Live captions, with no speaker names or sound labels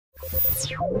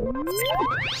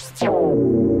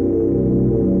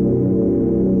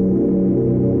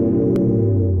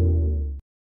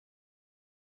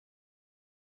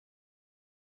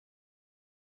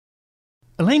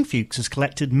Elaine Fuchs has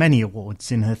collected many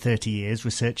awards in her 30 years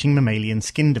researching mammalian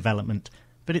skin development,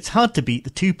 but it's hard to beat the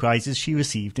 2 prizes she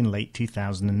received in late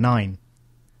 2009.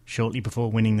 Shortly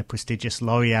before winning the prestigious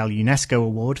L'Oréal UNESCO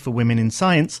Award for Women in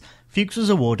Science, Fuchs was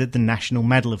awarded the National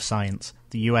Medal of Science,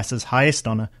 the US's highest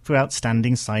honour for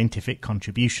outstanding scientific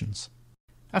contributions.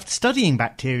 After studying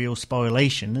bacterial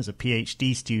sporulation as a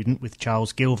PhD student with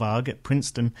Charles Gilvarg at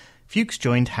Princeton, Fuchs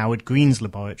joined Howard Green's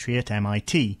laboratory at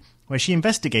MIT, where she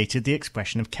investigated the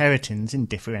expression of keratins in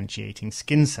differentiating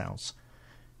skin cells.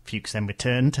 Fuchs then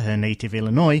returned to her native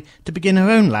Illinois to begin her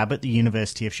own lab at the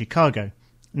University of Chicago,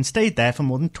 and stayed there for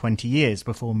more than 20 years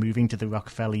before moving to the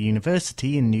Rockefeller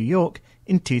University in New York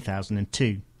in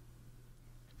 2002.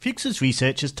 Fuchs's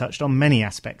research has touched on many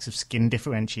aspects of skin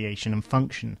differentiation and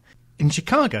function. In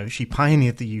Chicago, she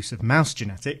pioneered the use of mouse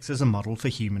genetics as a model for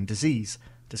human disease,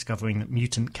 discovering that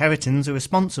mutant keratins are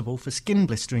responsible for skin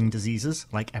blistering diseases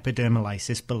like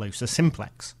epidermolysis bullosa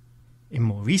simplex. In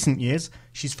more recent years,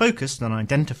 she's focused on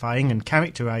identifying and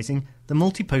characterizing the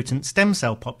multipotent stem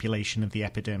cell population of the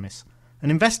epidermis, and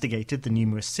investigated the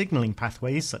numerous signaling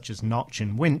pathways such as Notch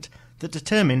and Wnt that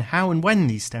determine how and when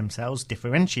these stem cells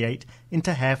differentiate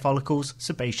into hair follicles,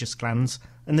 sebaceous glands,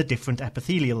 and the different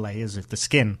epithelial layers of the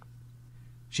skin.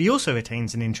 She also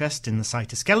retains an interest in the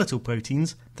cytoskeletal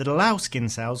proteins that allow skin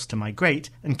cells to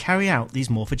migrate and carry out these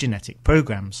morphogenetic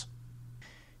programs.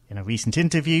 In a recent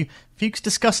interview, Fuchs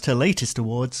discussed her latest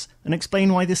awards and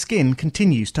explained why the skin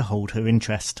continues to hold her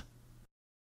interest.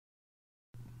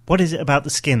 What is it about the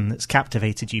skin that's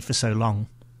captivated you for so long?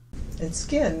 And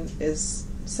skin is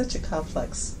such a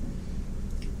complex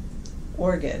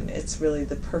organ. It's really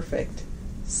the perfect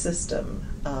system.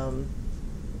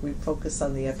 We focus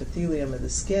on the epithelium of the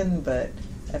skin, but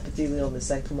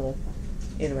epithelial-mesenchymal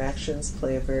interactions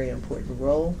play a very important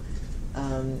role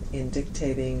in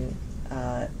dictating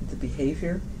the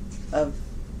behavior of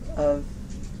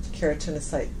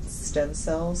keratinocyte stem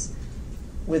cells,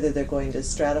 whether they're going to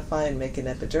stratify and make an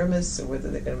epidermis, or whether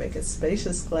they're going to make a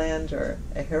sebaceous gland or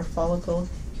a hair follicle.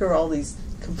 Here are all these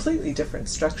completely different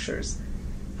structures.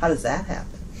 How does that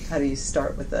happen? How do you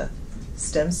start with a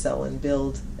stem cell and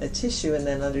build a tissue, and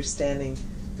then understanding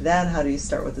that, how do you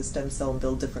start with a stem cell and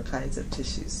build different kinds of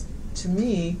tissues? To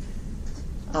me,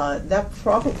 that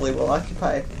probably will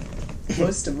occupy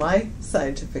most of my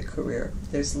scientific career.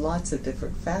 There's lots of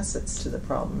different facets to the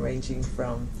problem, ranging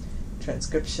from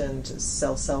transcription to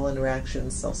cell-cell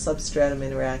interactions, cell-substratum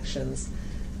interactions,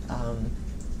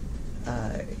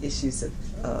 issues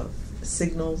of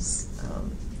signals,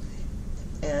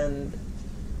 and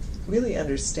really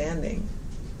understanding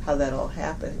how that all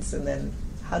happens, and then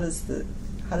how does the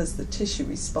tissue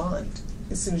respond?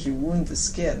 As soon as you wound the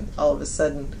skin, all of a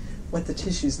sudden what the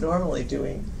tissue's normally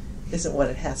doing isn't what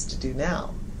it has to do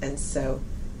now. And so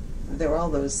there are all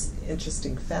those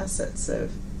interesting facets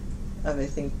of I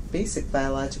think, basic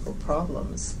biological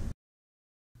problems.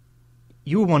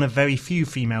 You were one of very few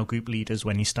female group leaders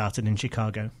when you started in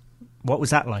Chicago. What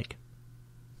was that like?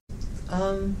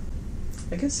 I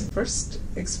guess the first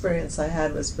experience I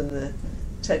had was when the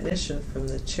technician from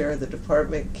the chair of the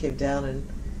department came down and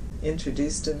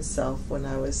introduced himself when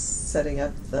I was setting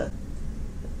up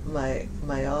my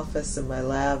office and my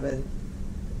lab, and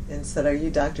said, "Are you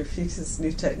Dr. Fuchs'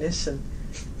 new technician?"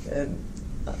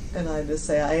 And I just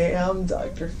say, "I am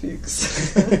Dr.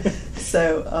 Fuchs."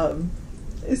 So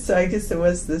I guess there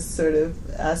was this sort of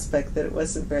aspect that it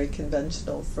wasn't very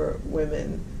conventional for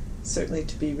women, certainly,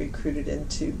 to be recruited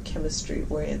into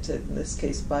chemistry-oriented, in this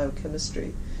case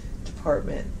biochemistry,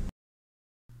 department.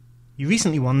 You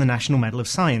recently won the National Medal of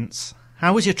Science.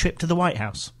 How was your trip to the White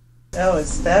House? Oh, it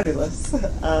was fabulous. It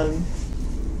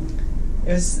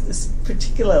was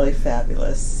particularly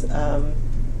fabulous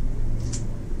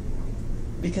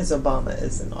because Obama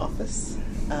is in office.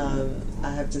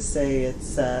 I have to say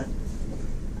it's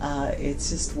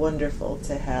just wonderful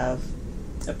to have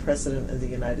a president of the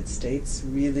United States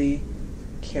really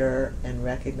care and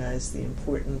recognize the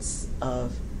importance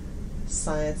of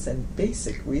science and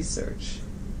basic research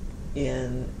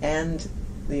and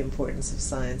the importance of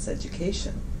science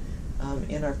education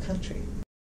in our country.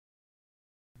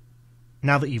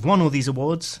 Now that you've won all these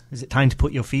awards, is it time to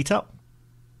put your feet up?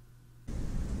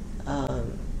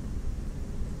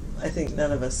 I think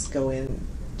none of us go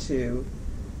into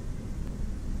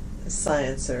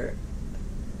science or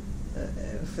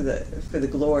for the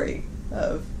glory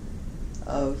of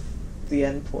the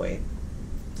end point.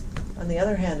 On the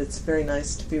other hand, it's very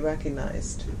nice to be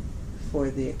recognized for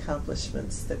the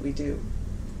accomplishments that we do.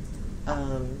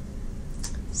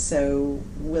 So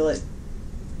will it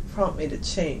prompt me to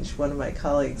change? One of my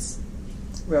colleagues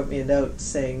wrote me a note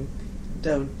saying,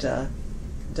 don't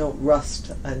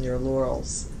rust on your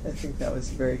laurels. I think that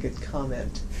was a very good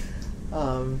comment.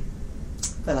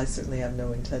 But I certainly have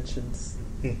no intentions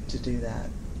to do that.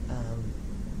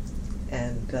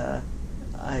 And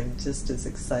I'm just as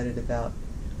excited about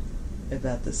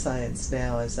the science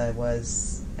now as I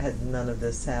was had none of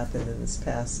this happened in this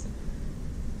past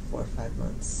 4 or 5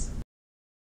 months.